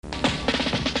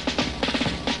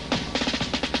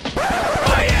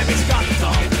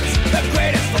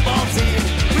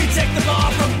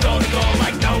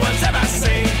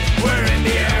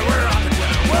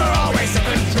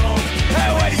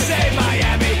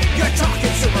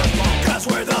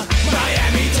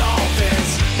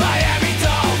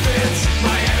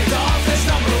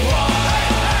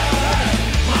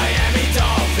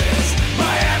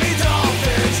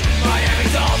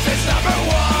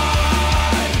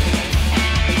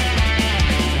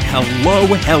Hello,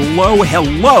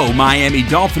 Miami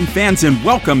Dolphin fans, and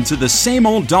welcome to the Same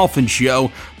Old Dolphins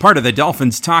Show, part of the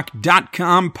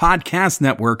DolphinsTalk.com podcast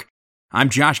network. I'm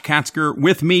Josh Katzker.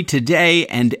 With me today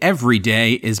and every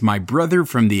day is my brother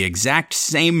from the exact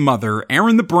same mother,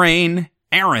 Aaron the Brain.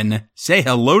 Aaron, say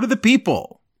hello to the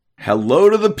people. Hello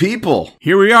to the people.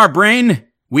 Here we are, Brain.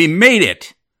 We made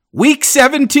it. Week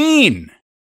 17.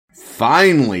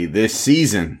 Finally, this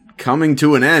season coming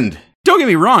to an end. Don't get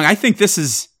me wrong. I think this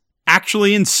has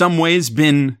actually in some ways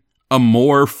been a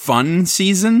more fun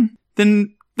season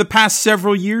than the past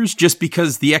several years, just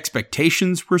because the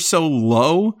expectations were so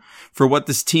low for what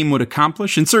this team would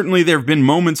accomplish. And certainly there have been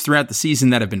moments throughout the season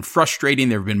that have been frustrating.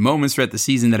 There have been moments throughout the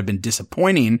season that have been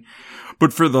disappointing.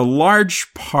 But for the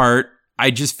large part,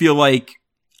 I just feel like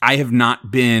I have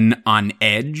not been on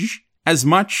edge as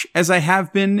much as I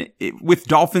have been with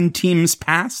Dolphin teams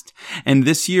past. And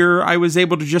this year I was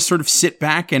able to just sort of sit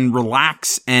back and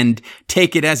relax and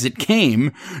take it as it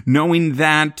came, knowing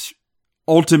that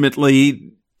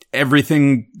ultimately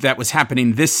everything that was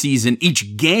happening this season,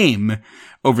 each game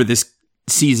over this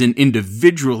season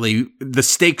individually, the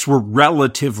stakes were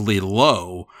relatively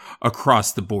low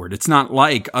across the board. It's not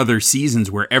like other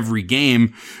seasons where every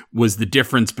game was the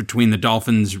difference between the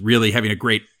Dolphins really having a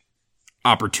great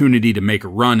opportunity to make a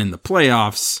run in the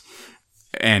playoffs.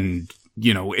 And,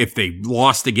 you know, if they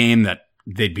lost a game that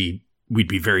we'd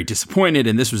be very disappointed.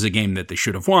 And this was a game that they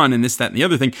should have won and this, that, and the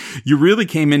other thing. You really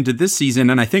came into this season.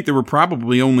 And I think there were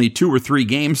probably only 2 or 3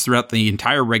 games throughout the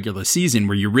entire regular season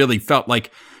where you really felt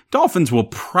like Dolphins will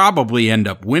probably end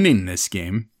up winning this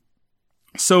game.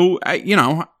 So, I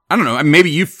don't know.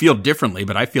 Maybe you feel differently,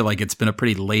 but I feel like it's been a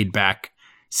pretty laid back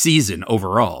season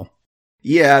overall.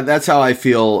 Yeah, that's how I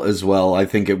feel as well. I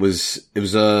think it was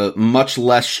a much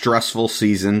less stressful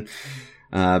season,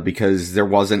 because there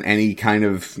wasn't any kind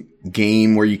of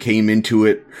game where you came into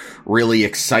it really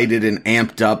excited and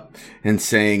amped up and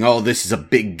saying, oh, this is a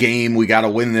big game, we gotta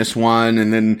win this one,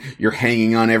 and then you're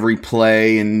hanging on every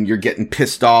play and you're getting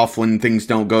pissed off when things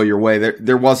don't go your way.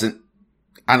 There wasn't,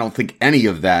 I don't think, any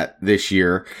of that this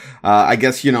year. I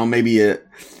guess, maybe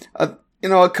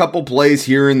a couple plays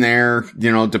here and there,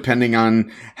 depending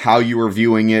on how you were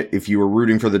viewing it. If you were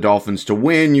rooting for the Dolphins to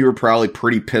win, you were probably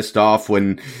pretty pissed off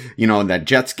when, in that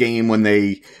Jets game when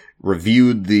they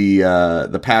reviewed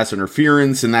the pass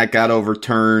interference and that got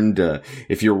overturned.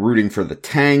 If you're rooting for the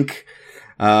tank,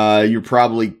 you're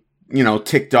probably,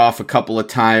 ticked off a couple of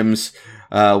times,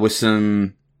 with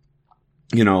some,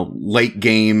 late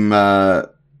game,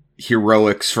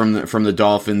 heroics from the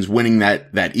Dolphins, winning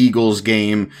that Eagles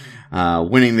game.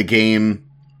 Winning the game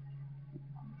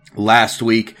last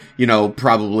week,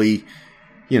 probably,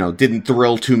 didn't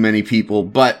thrill too many people,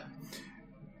 but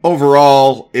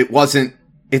overall,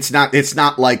 it's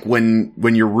not like when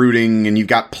you're rooting and you've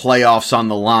got playoffs on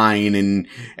the line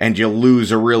and you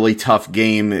lose a really tough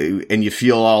game and you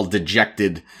feel all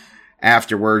dejected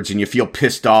afterwards and you feel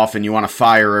pissed off and you want to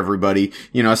fire everybody.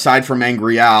 Aside from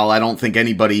Angry Al, I don't think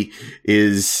anybody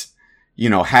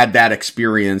had that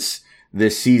experience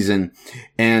this season.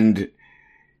 And,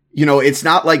 it's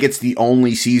not like it's the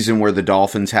only season where the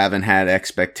Dolphins haven't had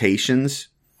expectations,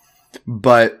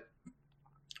 but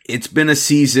it's been a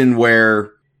season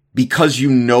where, because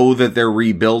that they're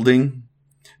rebuilding,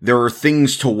 there are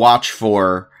things to watch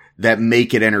for that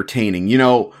make it entertaining.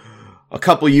 A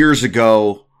couple years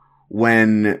ago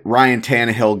when Ryan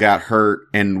Tannehill got hurt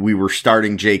and we were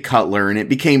starting Jay Cutler, and it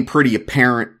became pretty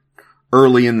apparent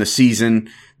early in the season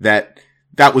that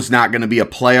was not going to be a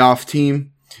playoff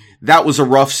team. That was a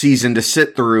rough season to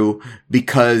sit through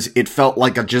because it felt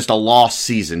like just a lost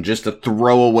season, just a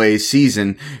throwaway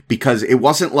season, because it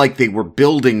wasn't like they were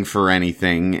building for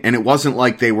anything and it wasn't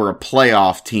like they were a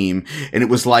playoff team, and it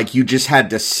was like you just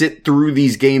had to sit through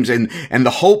these games and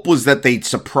the hope was that they'd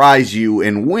surprise you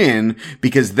and win,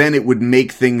 because then it would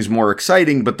make things more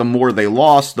exciting. But the more they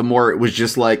lost, the more it was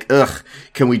just like, ugh,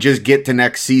 can we just get to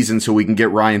next season so we can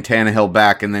get Ryan Tannehill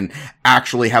back and then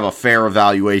actually have a fair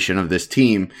evaluation of this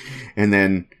team? And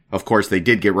then, of course, they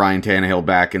did get Ryan Tannehill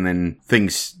back, and then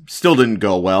things still didn't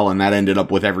go well, and that ended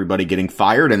up with everybody getting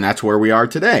fired, and that's where we are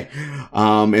today.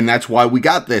 And that's why we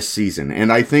got this season.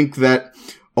 And I think that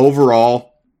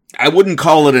overall, I wouldn't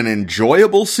call it an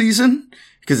enjoyable season,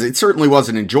 because it certainly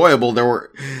wasn't enjoyable. There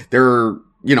were,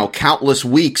 countless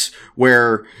weeks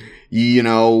where,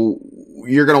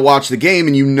 you're going to watch the game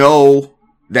and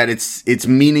that it's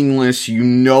meaningless.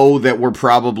 That we're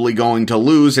probably going to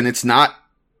lose, and it's not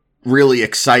really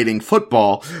exciting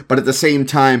football, but at the same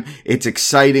time, it's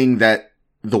exciting that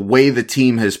the way the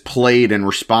team has played and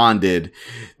responded,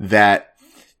 that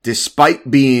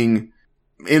despite being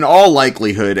in all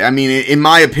likelihood, I mean, in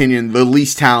my opinion, the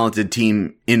least talented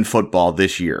team in football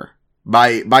this year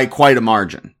by quite a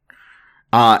margin.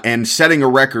 And setting a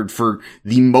record for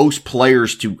the most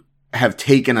players to have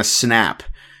taken a snap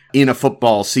in a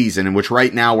football season, in which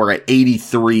right now we're at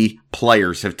 83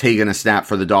 players have taken a snap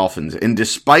for the Dolphins. And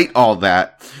despite all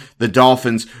that, the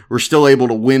Dolphins were still able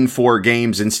to win 4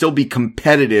 games and still be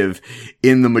competitive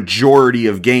in the majority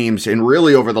of games. And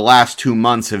really over the last 2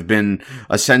 months have been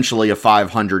essentially a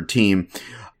 500 team.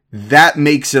 That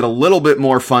makes it a little bit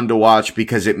more fun to watch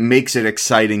because it makes it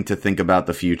exciting to think about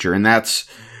the future. And that's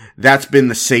been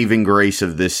the saving grace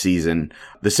of this season.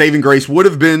 The saving grace would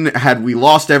have been had we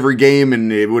lost every game,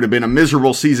 and it would have been a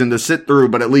miserable season to sit through,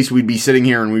 but at least we'd be sitting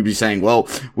here and we'd be saying, well,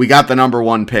 we got the number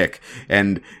 1 pick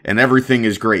and everything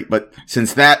is great. But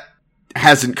since that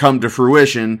hasn't come to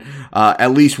fruition,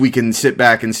 at least we can sit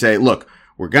back and say, look,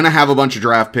 we're going to have a bunch of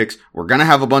draft picks. We're going to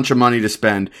have a bunch of money to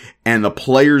spend, and the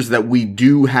players that we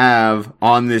do have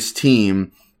on this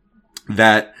team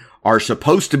that are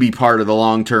supposed to be part of the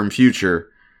long-term future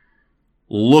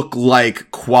look like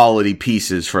quality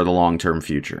pieces for the long-term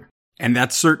future. And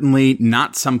that's certainly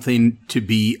not something to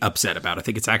be upset about. I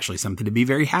think it's actually something to be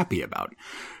very happy about.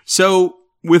 So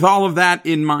with all of that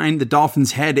in mind, the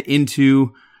Dolphins head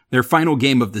into their final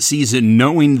game of the season,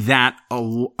 knowing that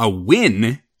a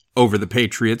win over the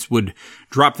Patriots would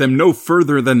drop them no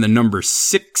further than the number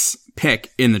 6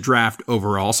 pick in the draft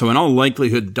overall. So in all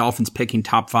likelihood, the Dolphins picking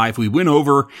top 5. We went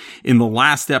over in the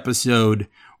last episode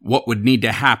what would need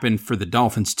to happen for the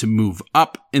Dolphins to move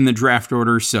up in the draft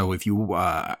order. So if you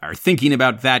are thinking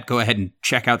about that, go ahead and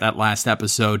check out that last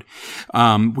episode,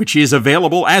 which is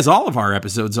available, as all of our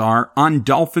episodes are, on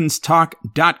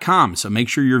dolphinstalk.com. So make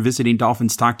sure you're visiting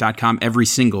dolphinstalk.com every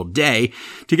single day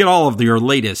to get all of your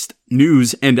latest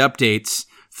news and updates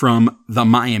from the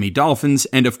Miami Dolphins.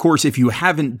 And of course, if you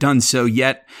haven't done so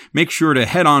yet, make sure to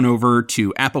head on over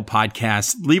to Apple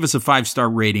Podcasts, leave us a 5-star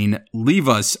rating, leave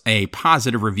us a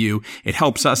positive review. It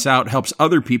helps us out, helps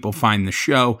other people find the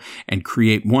show, and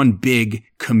create one big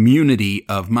community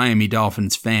of Miami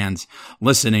Dolphins fans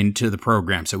listening to the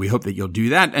program. So we hope that you'll do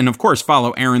that. And of course,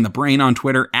 follow Aaron the Brain on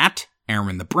Twitter at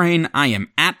Aaron the Brain. I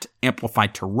am at Amplify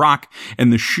to Rock,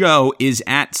 and the show is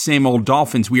at Same Old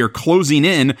Dolphins. We are closing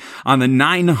in on the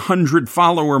 900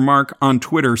 follower mark on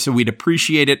Twitter, so we'd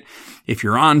appreciate it if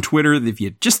you're on Twitter, if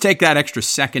you just take that extra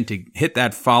second to hit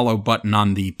that follow button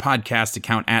on the podcast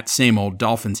account at Same Old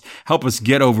Dolphins. Help us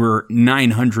get over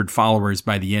 900 followers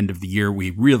by the end of the year. We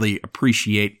really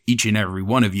appreciate each and every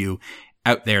one of you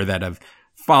out there that have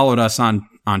followed us on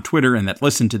Twitter and that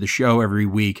listen to the show every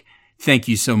week. Thank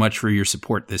you so much for your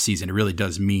support this season. It really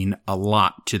does mean a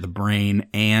lot to the Brain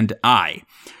and I.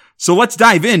 So let's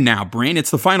dive in now, Brain. It's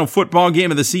the final football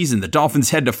game of the season. The Dolphins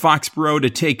head to Foxboro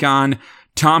to take on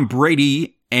Tom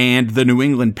Brady and the New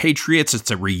England Patriots.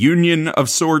 It's a reunion of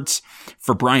sorts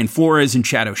for Brian Flores and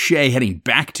Chad O'Shea heading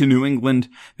back to New England,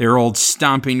 their old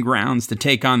stomping grounds, to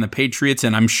take on the Patriots.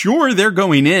 And I'm sure they're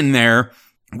going in there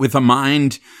with a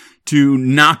mind to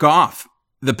knock off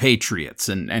the Patriots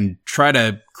and try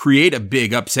to create a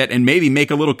big upset and maybe make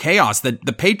a little chaos.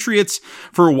 The Patriots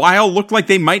for a while looked like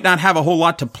they might not have a whole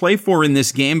lot to play for in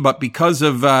this game, but because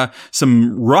of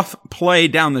some rough play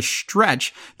down the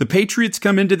stretch, the Patriots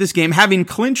come into this game having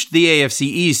clinched the AFC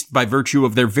East by virtue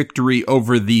of their victory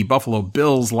over the Buffalo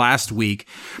Bills last week.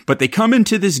 But they come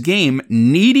into this game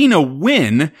needing a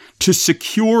win to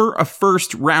secure a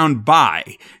first round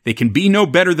bye. They can be no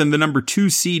better than the number 2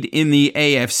 seed in the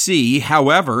AFC.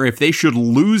 However, if they should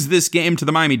lose this game to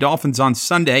the Miami Dolphins on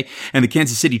Sunday and the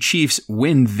Kansas City Chiefs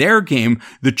win their game,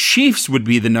 the Chiefs would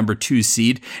be the number 2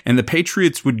 seed and the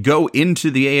Patriots would go into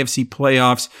the AFC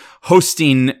playoffs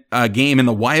hosting a game in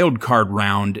the wild card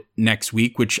round next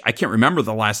week, which I can't remember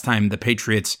the last time the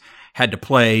Patriots had to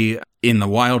play in the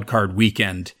wild card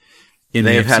weekend.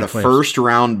 They've had a first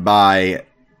round bye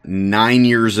 9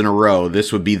 years in a row.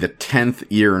 This would be the 10th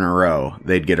year in a row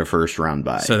they'd get a first round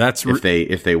bye. So that's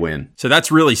if they win. So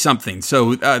that's really something.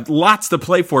 So lots to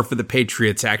play for the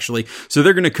Patriots, actually. So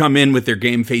they're going to come in with their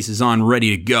game faces on,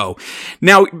 ready to go.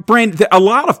 Now, Brian, a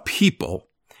lot of people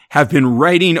have been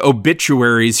writing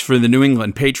obituaries for the New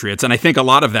England Patriots, and I think a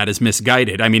lot of that is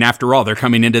misguided. I mean, after all, they're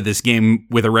coming into this game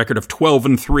with a record of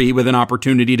 12-3 with an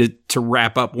opportunity to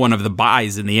wrap up one of the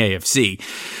byes in the AFC.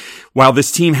 While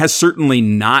this team has certainly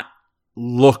not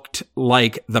looked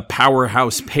like the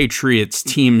powerhouse Patriots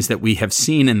teams that we have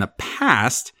seen in the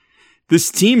past, this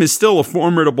team is still a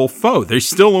formidable foe. They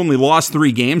still only lost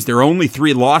 3 games. Their only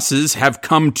 3 losses have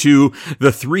come to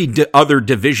the 3 other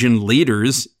division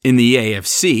leaders in the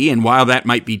AFC. And while that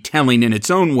might be telling in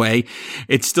its own way,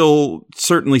 it still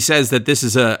certainly says that this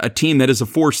is a team that is a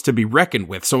force to be reckoned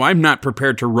with. So I'm not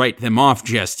prepared to write them off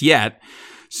just yet.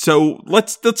 So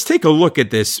let's take a look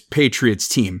at this Patriots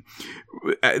team.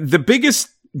 The biggest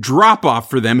drop off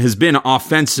for them has been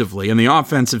offensively. On the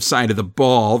offensive side of the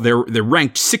ball, they're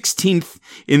ranked 16th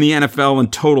in the NFL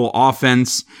in total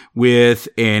offense with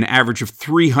an average of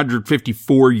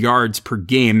 354 yards per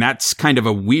game. That's kind of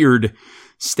a weird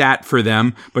stat for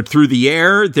them, but through the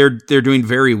air, they're doing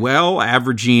very well,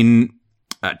 averaging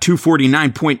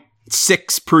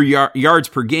 249.6 per yards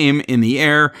per game in the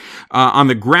air. On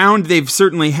the ground, they've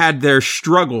certainly had their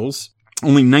struggles.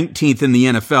 Only 19th in the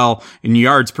NFL in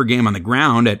yards per game on the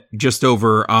ground at just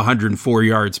over 104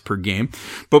 yards per game.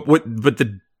 But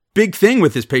the big thing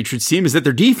with this Patriots team is that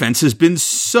their defense has been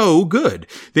so good.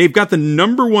 They've got the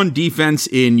number 1 defense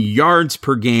in yards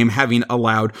per game, having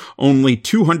allowed only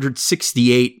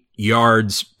 268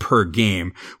 yards per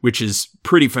game, which is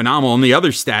pretty phenomenal. And the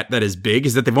other stat that is big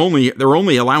is that they're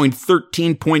only allowing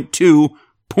 13.2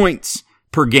 points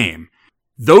per game.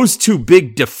 Those 2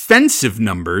 big defensive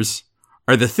numbers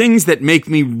are the things that make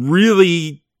me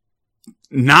really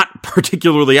not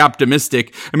particularly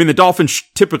optimistic. I mean, the Dolphins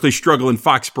typically struggle in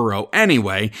Foxboro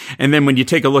anyway. And then when you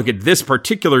take a look at this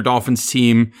particular Dolphins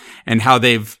team and how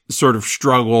they've sort of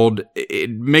struggled, it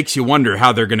makes you wonder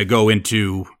how they're going to go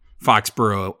into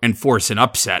Foxboro and force an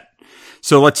upset.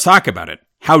 So let's talk about it.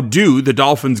 How do the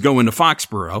Dolphins go into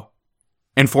Foxboro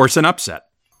and force an upset?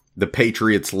 The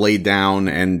Patriots lay down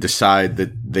and decide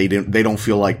that they don't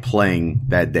feel like playing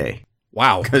that day.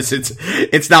 Wow. Because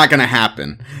it's not going to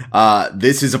happen.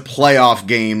 This is a playoff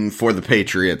game for the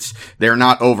Patriots. They're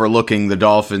not overlooking the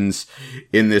Dolphins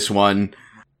in this one.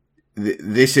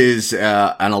 This is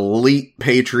an elite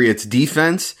Patriots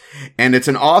defense, and it's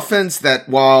an offense that,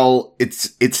 while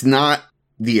it's not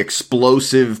the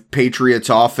explosive Patriots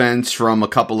offense from a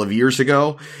couple of years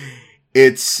ago,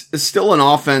 it's still an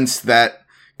offense that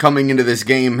coming into this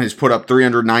game has put up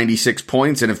 396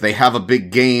 points, and if they have a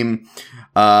big game,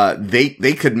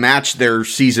 they could match their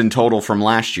season total from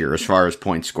last year as far as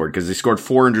points scored, because they scored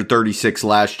 436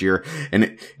 last year,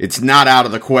 and it's not out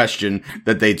of the question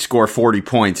that they'd score 40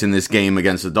 points in this game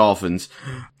against the Dolphins.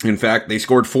 In fact, they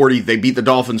scored 40, they beat the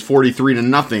Dolphins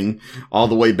 43-0 all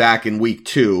the way back in week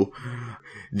 2.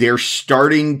 They're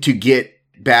starting to get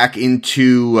back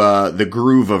into the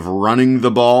groove of running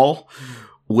the ball,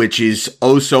 which is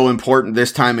oh so important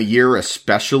this time of year,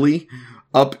 especially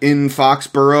up in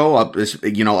Foxboro,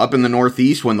 up in the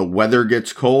Northeast when the weather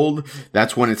gets cold.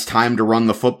 That's when it's time to run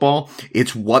the football.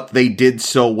 It's what they did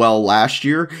so well last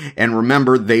year. And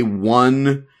remember, they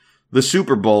won the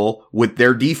Super Bowl with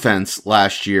their defense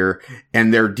last year,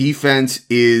 and their defense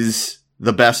is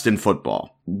the best in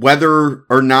football. Whether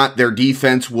or not their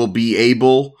defense will be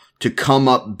able to come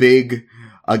up big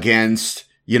against,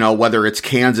 whether it's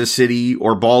Kansas City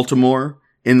or Baltimore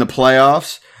in the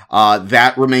playoffs,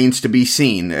 that remains to be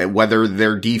seen, whether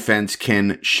their defense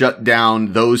can shut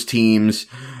down those teams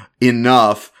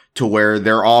enough to where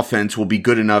their offense will be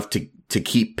good enough to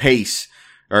keep pace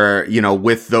or,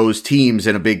 with those teams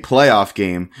in a big playoff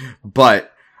game.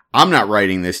 But I'm not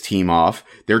writing this team off.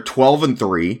 They're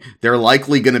 12-3. They're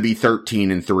likely going to be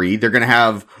 13-3. They're going to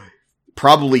have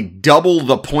probably double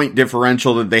the point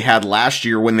differential that they had last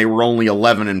year when they were only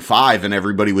 11-5 and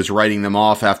everybody was writing them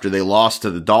off after they lost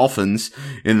to the Dolphins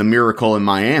in the Miracle in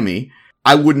Miami.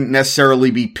 I wouldn't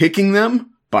necessarily be picking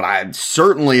them, but I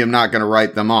certainly am not going to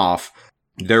write them off.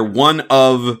 They're one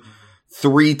of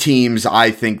 3 teams,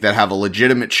 I think, that have a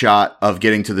legitimate shot of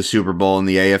getting to the Super Bowl in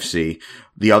the AFC.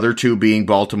 The other 2 being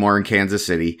Baltimore and Kansas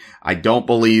City. I don't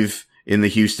believe in the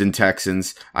Houston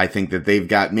Texans. I think that they've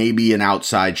got maybe an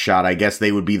outside shot. I guess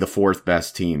they would be the 4th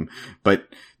best team, but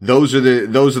those are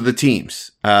the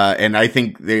teams. And I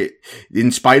think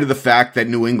in spite of the fact that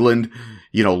New England,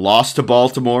 lost to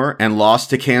Baltimore and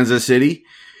lost to Kansas City,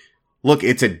 look,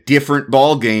 it's a different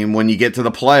ball game when you get to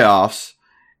the playoffs,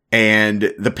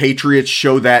 and the Patriots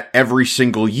show that every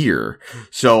single year.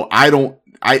 So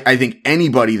I think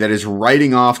anybody that is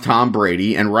writing off Tom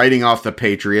Brady and writing off the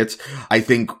Patriots, I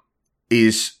think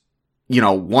is,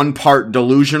 one part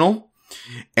delusional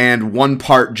and one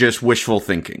part just wishful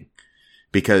thinking,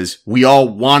 because we all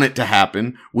want it to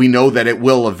happen. We know that it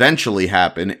will eventually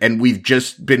happen, and we've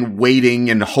just been waiting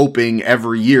and hoping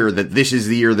every year that this is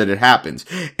the year that it happens.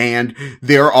 And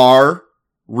there are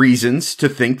reasons to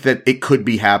think that it could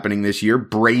be happening this year.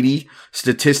 Brady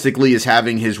statistically is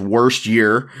having his worst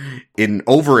year in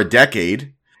over a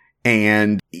decade.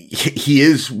 And he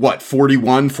is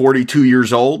 41, 42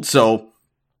 years old. So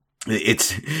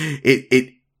it's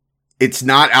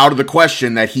not out of the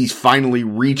question that he's finally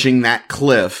reaching that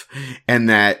cliff and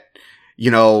that,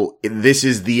 this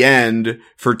is the end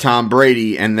for Tom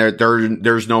Brady and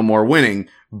there's no more winning.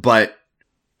 But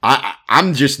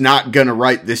I'm just not going to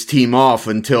write this team off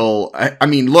until,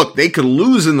 look, they could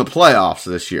lose in the playoffs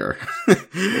this year.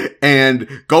 And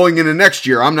going into next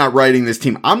year, I'm not writing this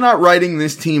team. I'm not writing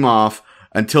this team off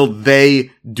until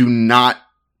they do not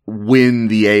win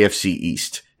the AFC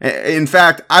East. In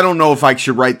fact, I don't know if I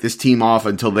should write this team off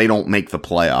until they don't make the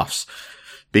playoffs.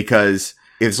 Because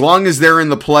as long as they're in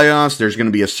the playoffs, there's going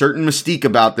to be a certain mystique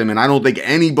about them. And I don't think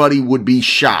anybody would be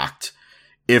shocked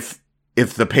if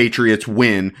the Patriots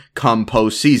win come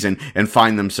postseason and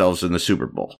find themselves in the Super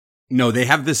Bowl. No, they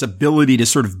have this ability to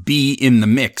sort of be in the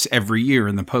mix every year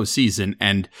in the postseason.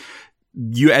 And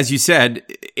as you said,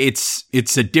 it's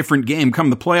a different game. Come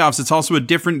the playoffs, it's also a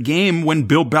different game when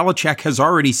Bill Belichick has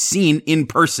already seen in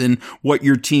person what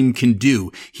your team can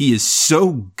do. He is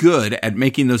so good at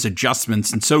making those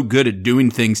adjustments and so good at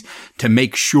doing things to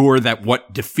make sure that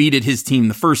what defeated his team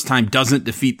the first time doesn't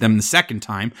defeat them the second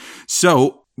time.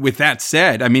 So, with that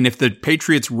said, if the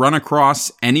Patriots run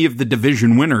across any of the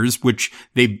division winners, which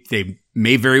they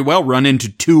may very well run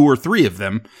into 2 or 3 of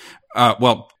them,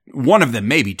 one of them,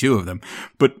 maybe 2 of them,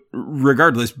 but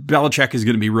regardless, Belichick is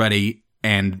going to be ready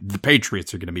and the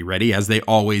Patriots are going to be ready, as they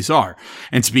always are.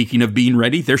 And speaking of being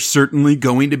ready, they're certainly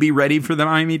going to be ready for the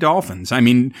Miami Dolphins.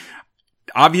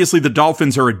 Obviously the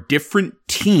Dolphins are a different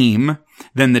team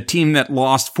than the team that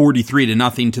lost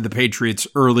 43-0 to the Patriots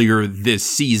earlier this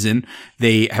season.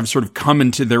 They have sort of come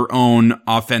into their own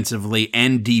offensively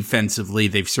and defensively.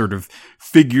 They've sort of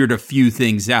figured a few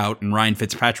things out, and Ryan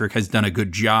Fitzpatrick has done a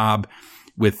good job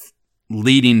with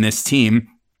leading this team.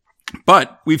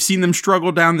 But we've seen them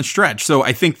struggle down the stretch. So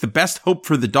I think the best hope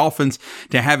for the Dolphins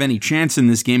to have any chance in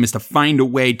this game is to find a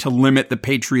way to limit the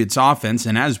Patriots' offense.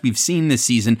 And as we've seen this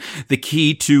season, the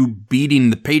key to beating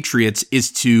the Patriots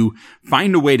is to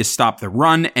find a way to stop the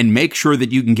run and make sure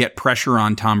that you can get pressure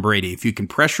on Tom Brady. If you can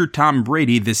pressure Tom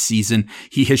Brady this season,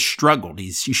 he has struggled.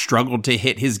 He's struggled to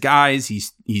hit his guys.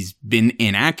 He's been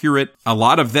inaccurate. A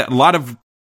lot of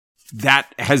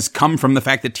that has come from the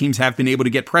fact that teams have been able to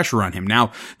get pressure on him.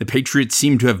 Now, the Patriots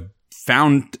seem to have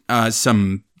found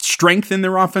some strength in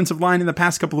their offensive line in the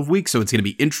past couple of weeks, so it's going to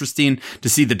be interesting to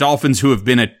see the Dolphins, who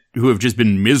have just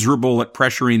been miserable at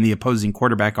pressuring the opposing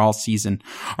quarterback all season,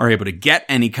 are able to get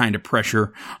any kind of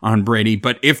pressure on Brady.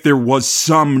 But if there was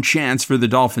some chance for the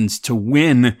Dolphins to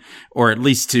win, or at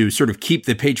least to sort of keep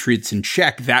the Patriots in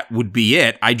check, that would be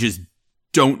it. I just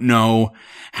don't know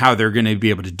how they're going to be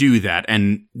able to do that.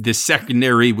 And the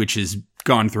secondary, which has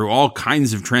gone through all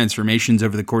kinds of transformations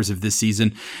over the course of this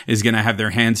season, is going to have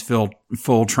their hands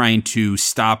full trying to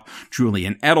stop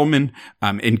Julian Edelman.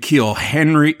 And Keel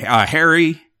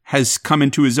Harry has come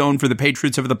into his own for the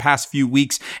Patriots over the past few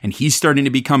weeks, and he's starting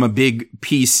to become a big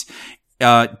piece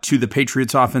to the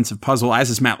Patriots offensive puzzle, as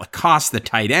is Matt Lacoste, the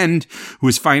tight end, who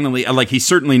is finally, he's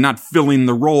certainly not filling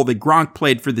the role that Gronk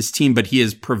played for this team, but he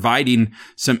is providing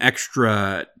some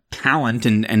extra talent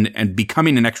and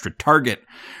becoming an extra target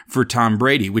for Tom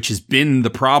Brady, which has been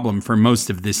the problem for most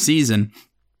of this season.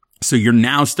 So you're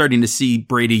now starting to see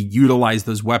Brady utilize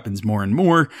those weapons more and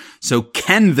more. So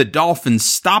can the Dolphins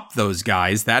stop those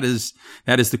guys? That is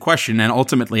the question. And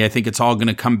ultimately, I think it's all going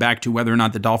to come back to whether or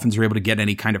not the Dolphins are able to get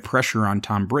any kind of pressure on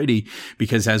Tom Brady.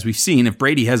 Because as we've seen, if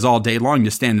Brady has all day long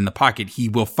to stand in the pocket, he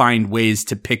will find ways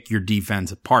to pick your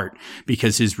defense apart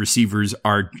because his receivers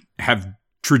have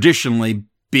traditionally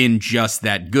been just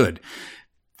that good.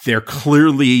 They're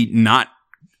clearly not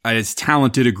as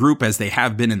talented a group as they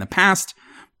have been in the past.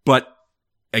 But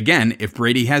again, if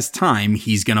Brady has time,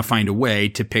 he's going to find a way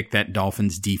to pick that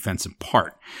Dolphins defense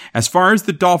apart. As far as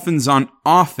the Dolphins on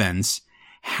offense,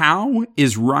 how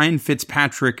is Ryan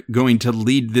Fitzpatrick going to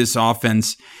lead this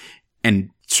offense and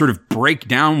sort of break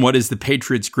down what is the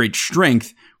Patriots' great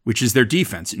strength, which is their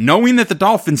defense? Knowing that the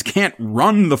Dolphins can't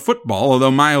run the football,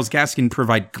 although Myles Gaskin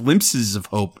provided glimpses of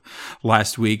hope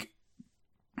last week,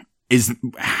 is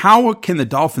how can the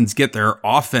Dolphins get their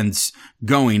offense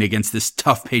going against this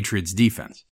tough Patriots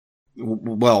defense?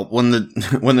 Well, when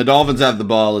the Dolphins have the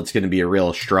ball, it's going to be a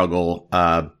real struggle.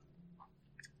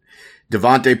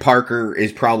 Devontae Parker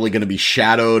is probably going to be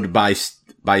shadowed by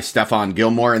Stephon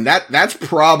Gilmore, and that's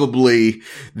probably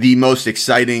the most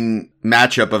exciting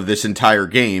matchup of this entire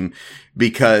game,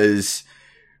 because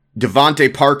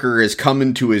Devontae Parker is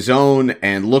coming to his own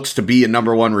and looks to be a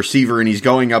number one receiver, and he's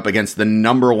going up against the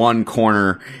number one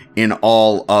corner in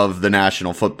all of the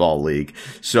National Football League.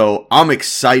 So I'm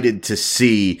excited to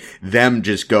see them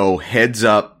just go heads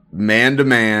up, man to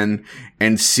man,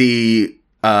 and see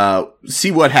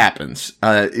what happens.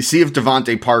 See if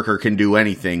Devontae Parker can do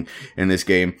anything in this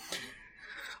game.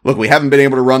 Look, we haven't been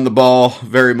able to run the ball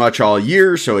very much all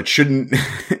year, so it shouldn't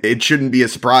be a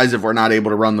surprise if we're not able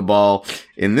to run the ball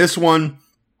in this one.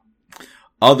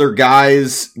 Other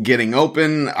guys getting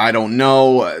open, I don't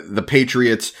know. The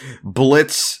Patriots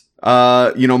blitz,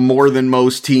 more than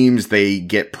most teams. They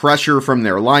get pressure from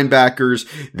their linebackers.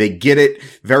 They get it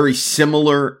very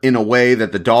similar in a way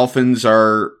that the Dolphins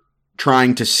are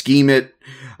trying to scheme it.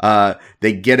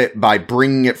 They get it by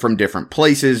bringing it from different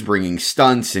places, bringing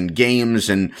stunts and games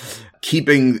and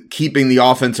keeping the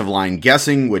offensive line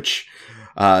guessing, which,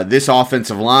 this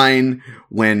offensive line,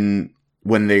 when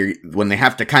they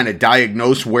have to kind of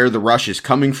diagnose where the rush is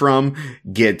coming from,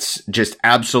 gets just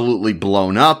absolutely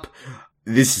blown up.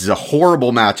 This is a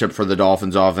horrible matchup for the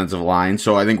Dolphins offensive line.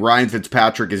 So I think Ryan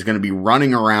Fitzpatrick is going to be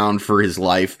running around for his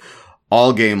life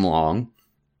all game long.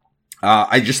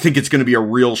 I just think it's going to be a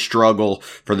real struggle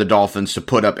for the Dolphins to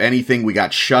put up anything. We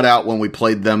got shut out when we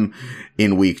played them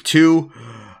in week 2.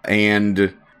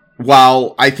 And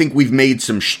while I think we've made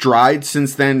some strides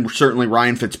since then, certainly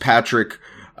Ryan Fitzpatrick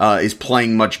is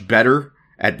playing much better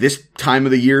at this time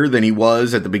of the year than he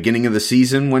was at the beginning of the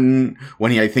season when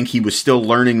I think he was still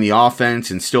learning the offense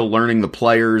and still learning the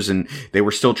players, and they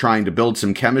were still trying to build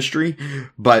some chemistry,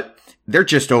 but they're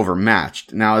just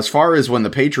overmatched. Now, as far as when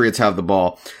the Patriots have the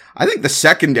ball, I think the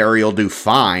secondary will do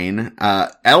fine.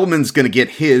 Edelman's going to get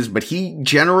his, but he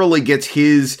generally gets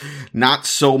his not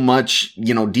so much,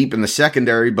 deep in the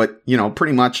secondary, but,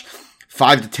 pretty much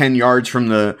 5 to 10 yards from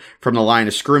the line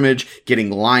of scrimmage,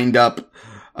 getting lined up,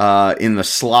 in the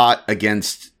slot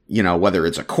against, whether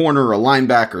it's a corner, a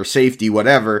linebacker, safety,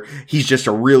 whatever. He's just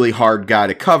a really hard guy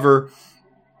to cover.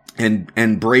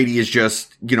 And Brady is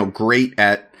just, great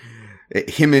at,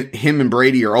 him and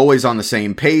Brady are always on the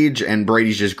same page, and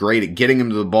Brady's just great at getting him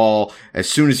to the ball as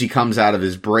soon as he comes out of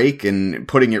his break and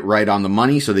putting it right on the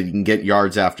money so that he can get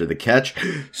yards after the catch.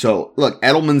 So look,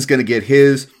 Edelman's going to get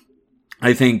his.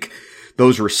 I think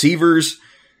those receivers,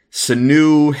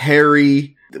 Sanu,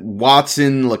 Harry,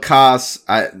 Watson, Lacasse,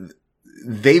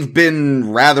 they've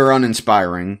been rather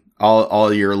uninspiring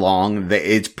all year long.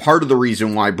 It's part of the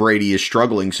reason why Brady is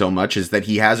struggling so much is that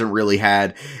he hasn't really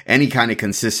had any kind of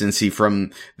consistency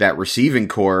from that receiving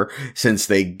core since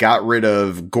they got rid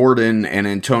of Gordon and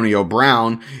Antonio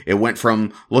Brown. It went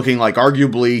from looking like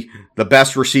arguably the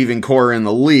best receiving core in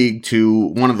the league to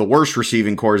one of the worst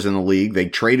receiving cores in the league. They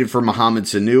traded for Mohamed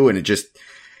Sanu, and it just,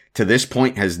 to this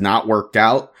point, has not worked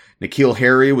out. N'Keal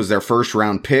Harry was their first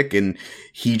round pick, and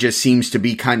he just seems to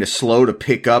be kind of slow to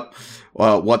pick up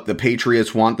what the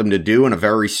Patriots want them to do in a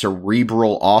very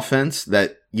cerebral offense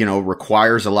that,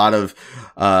 requires a lot of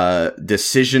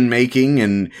decision making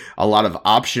and a lot of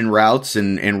option routes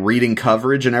and reading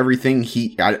coverage and everything.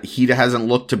 He hasn't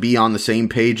looked to be on the same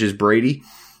page as Brady.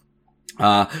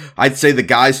 I'd say the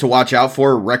guys to watch out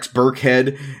for are Rex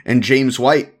Burkhead and James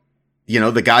White.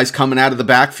 The guys coming out of the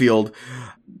backfield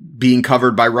being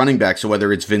covered by running backs. So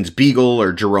whether it's Vince Beagle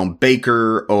or Jerome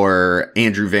Baker or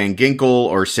Andrew Van Ginkel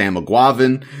or Sam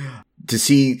McGuavin, to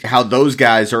see how those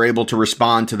guys are able to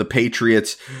respond to the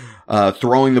Patriots,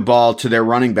 throwing the ball to their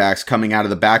running backs coming out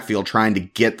of the backfield, trying to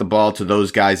get the ball to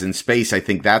those guys in space. I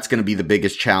think that's going to be the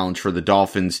biggest challenge for the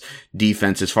Dolphins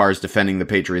defense as far as defending the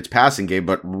Patriots passing game.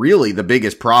 But really the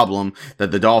biggest problem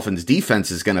that the Dolphins defense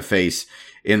is going to face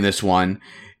in this one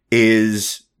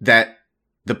is that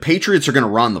the Patriots are going to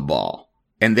run the ball,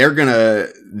 and they're going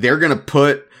to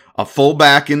put a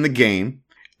fullback in the game,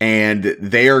 and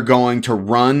they are going to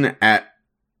run at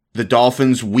the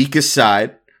Dolphins' weakest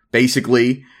side.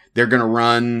 Basically, they're going to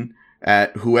run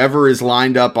at whoever is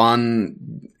lined up on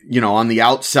the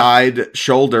outside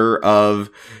shoulder of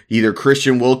either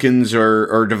Christian Wilkins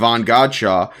or Devon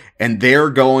Godshaw, and they're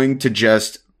going to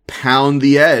just pound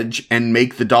the edge and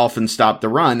make the Dolphins stop the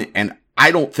run. And I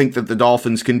don't think that the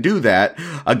Dolphins can do that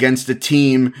against a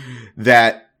team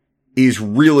that is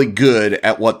really good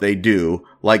at what they do,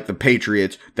 like the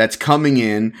Patriots, that's coming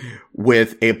in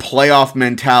with a playoff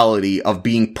mentality of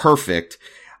being perfect.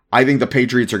 I think the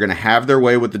Patriots are going to have their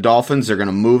way with the Dolphins. They're going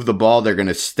to move the ball. They're going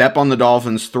to step on the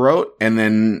Dolphins' throat. And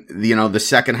then, the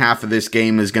second half of this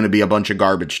game is going to be a bunch of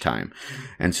garbage time.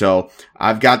 And so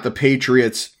I've got the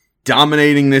Patriots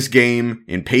dominating this game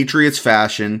in Patriots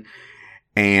fashion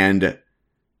and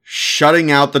shutting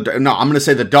out I'm going to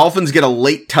say the Dolphins get a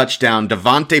late touchdown.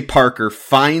 Devontae Parker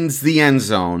finds the end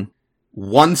zone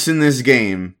once in this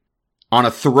game on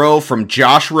a throw from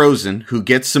Josh Rosen, who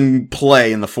gets some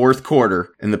play in the fourth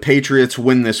quarter, and the Patriots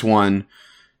win this one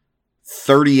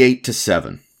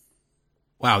 38-7.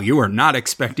 Wow, you are not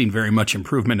expecting very much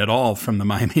improvement at all from the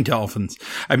Miami Dolphins.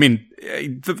 I mean,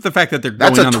 the fact that they're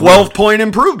going on the road. That's a 12-point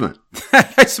improvement.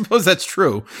 I suppose that's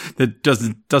true. That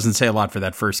doesn't say a lot for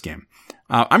that first game.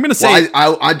 I'm going to say...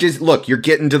 Well, I just... Look, you're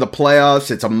getting to the playoffs.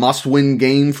 It's a must-win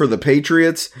game for the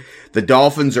Patriots. The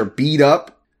Dolphins are beat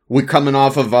up. We're coming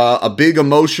off of a big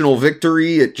emotional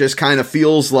victory. It just kind of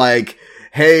feels like,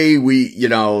 hey,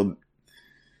 we're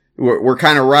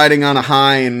kind of riding on a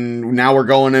high, and now we're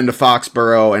going into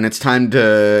Foxboro, and it's time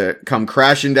to come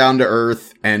crashing down to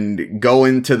earth and go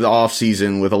into the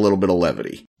offseason with a little bit of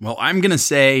levity. Well, I'm going to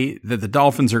say that the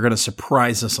Dolphins are going to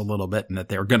surprise us a little bit, and that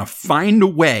they're going to find a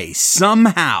way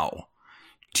somehow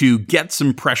to get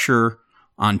some pressure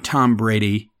on Tom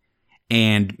Brady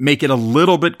and make it a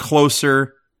little bit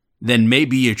closer than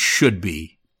maybe it should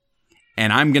be.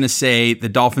 And I'm going to say the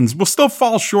Dolphins will still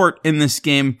fall short in this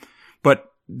game,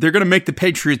 but they're going to make the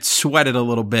Patriots sweat it a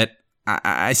little bit.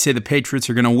 I say the Patriots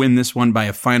are going to win this one by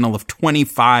a final of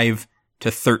 25-13.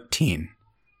 A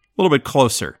little bit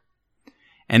closer.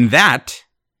 And that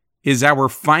is our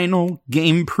final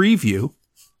game preview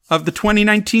of the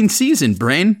 2019 season,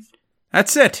 Brain.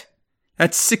 That's it.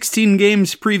 That's 16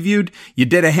 games previewed. You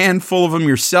did a handful of them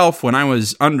yourself when I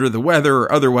was under the weather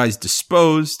or otherwise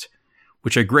disposed,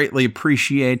 which I greatly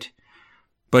appreciate.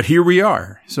 But here we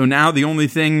are. So now the only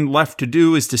thing left to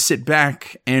do is to sit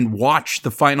back and watch the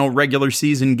final regular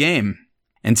season game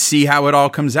and see how it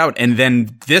all comes out. And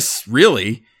then this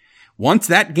really, once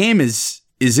that game is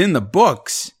in the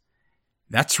books,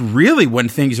 that's really when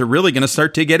things are really going to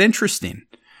start to get interesting.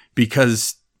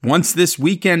 Because once this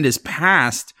weekend is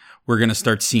past, we're going to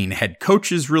start seeing head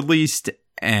coaches released,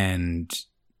 and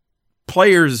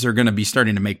players are going to be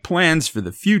starting to make plans for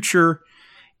the future.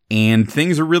 And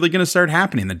things are really going to start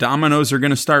happening. The dominoes are going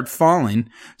to start falling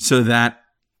so that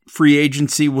free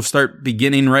agency will start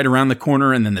beginning right around the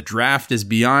corner. And then the draft is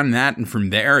beyond that. And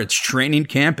from there, it's training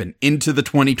camp and into the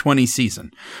 2020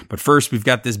 season. But first, we've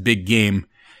got this big game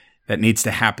that needs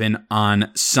to happen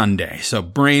on Sunday. So,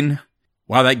 Brain,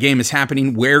 while that game is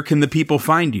happening, where can the people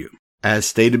find you? As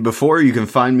stated before, you can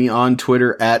find me on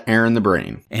Twitter at Aaron the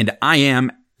Brain. And I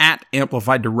am at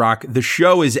Amplified to Rock. The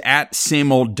show is at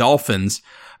Same Old Dolphins.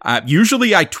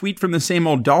 Usually I tweet from the Same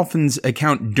Old Dolphins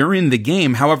account during the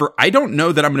game. However, I don't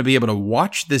know that I'm going to be able to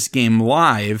watch this game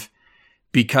live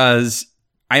because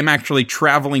I'm actually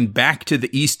traveling back to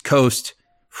the East Coast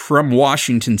from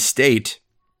Washington State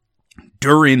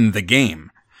during the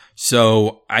game.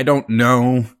 So I don't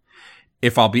know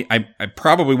if I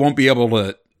probably won't be able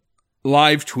to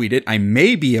live tweet it. I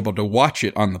may be able to watch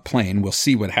it on the plane. We'll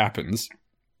see what happens.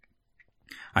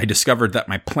 I discovered that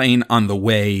my plane on the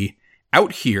way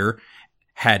out here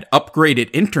had upgraded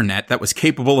internet that was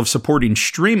capable of supporting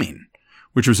streaming,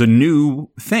 which was a new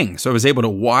thing. So I was able to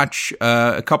watch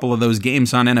a couple of those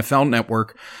games on NFL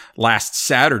Network last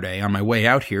Saturday on my way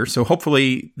out here. So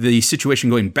hopefully the situation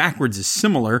going backwards is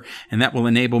similar, and that will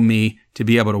enable me to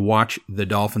be able to watch the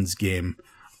Dolphins game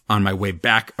on my way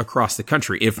back across the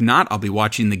country. If not, I'll be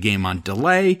watching the game on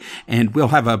delay, and we'll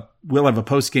have a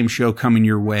post-game show coming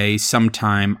your way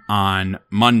sometime on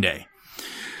Monday.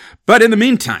 But in the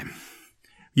meantime,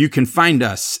 you can find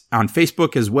us on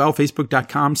Facebook as well,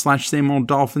 facebook.com/Same Old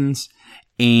Dolphins,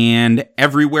 and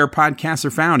everywhere podcasts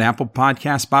are found, Apple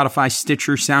Podcasts, Spotify,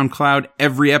 Stitcher, SoundCloud.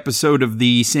 Every episode of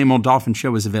the Same Old Dolphin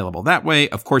Show is available that way.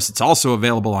 Of course, it's also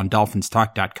available on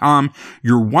DolphinsTalk.com,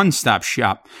 your one-stop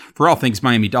shop for all things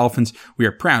Miami Dolphins. We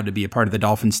are proud to be a part of the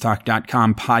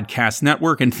DolphinsTalk.com podcast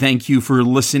network, and thank you for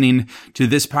listening to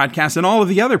this podcast and all of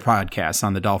the other podcasts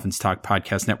on the Dolphins Talk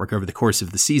podcast network over the course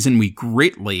of the season. We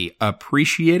greatly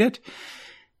appreciate it.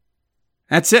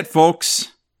 That's it,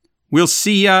 folks. We'll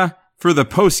see ya for the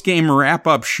post-game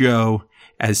wrap-up show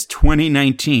as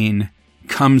 2019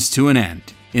 comes to an end.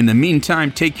 In the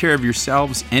meantime, take care of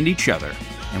yourselves and each other,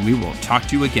 and we will talk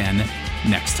to you again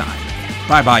next time.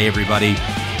 Bye-bye, everybody.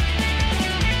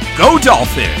 Go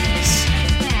Dolphins!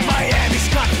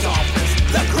 Miami's got the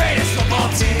Dolphins, the greatest football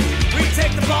team.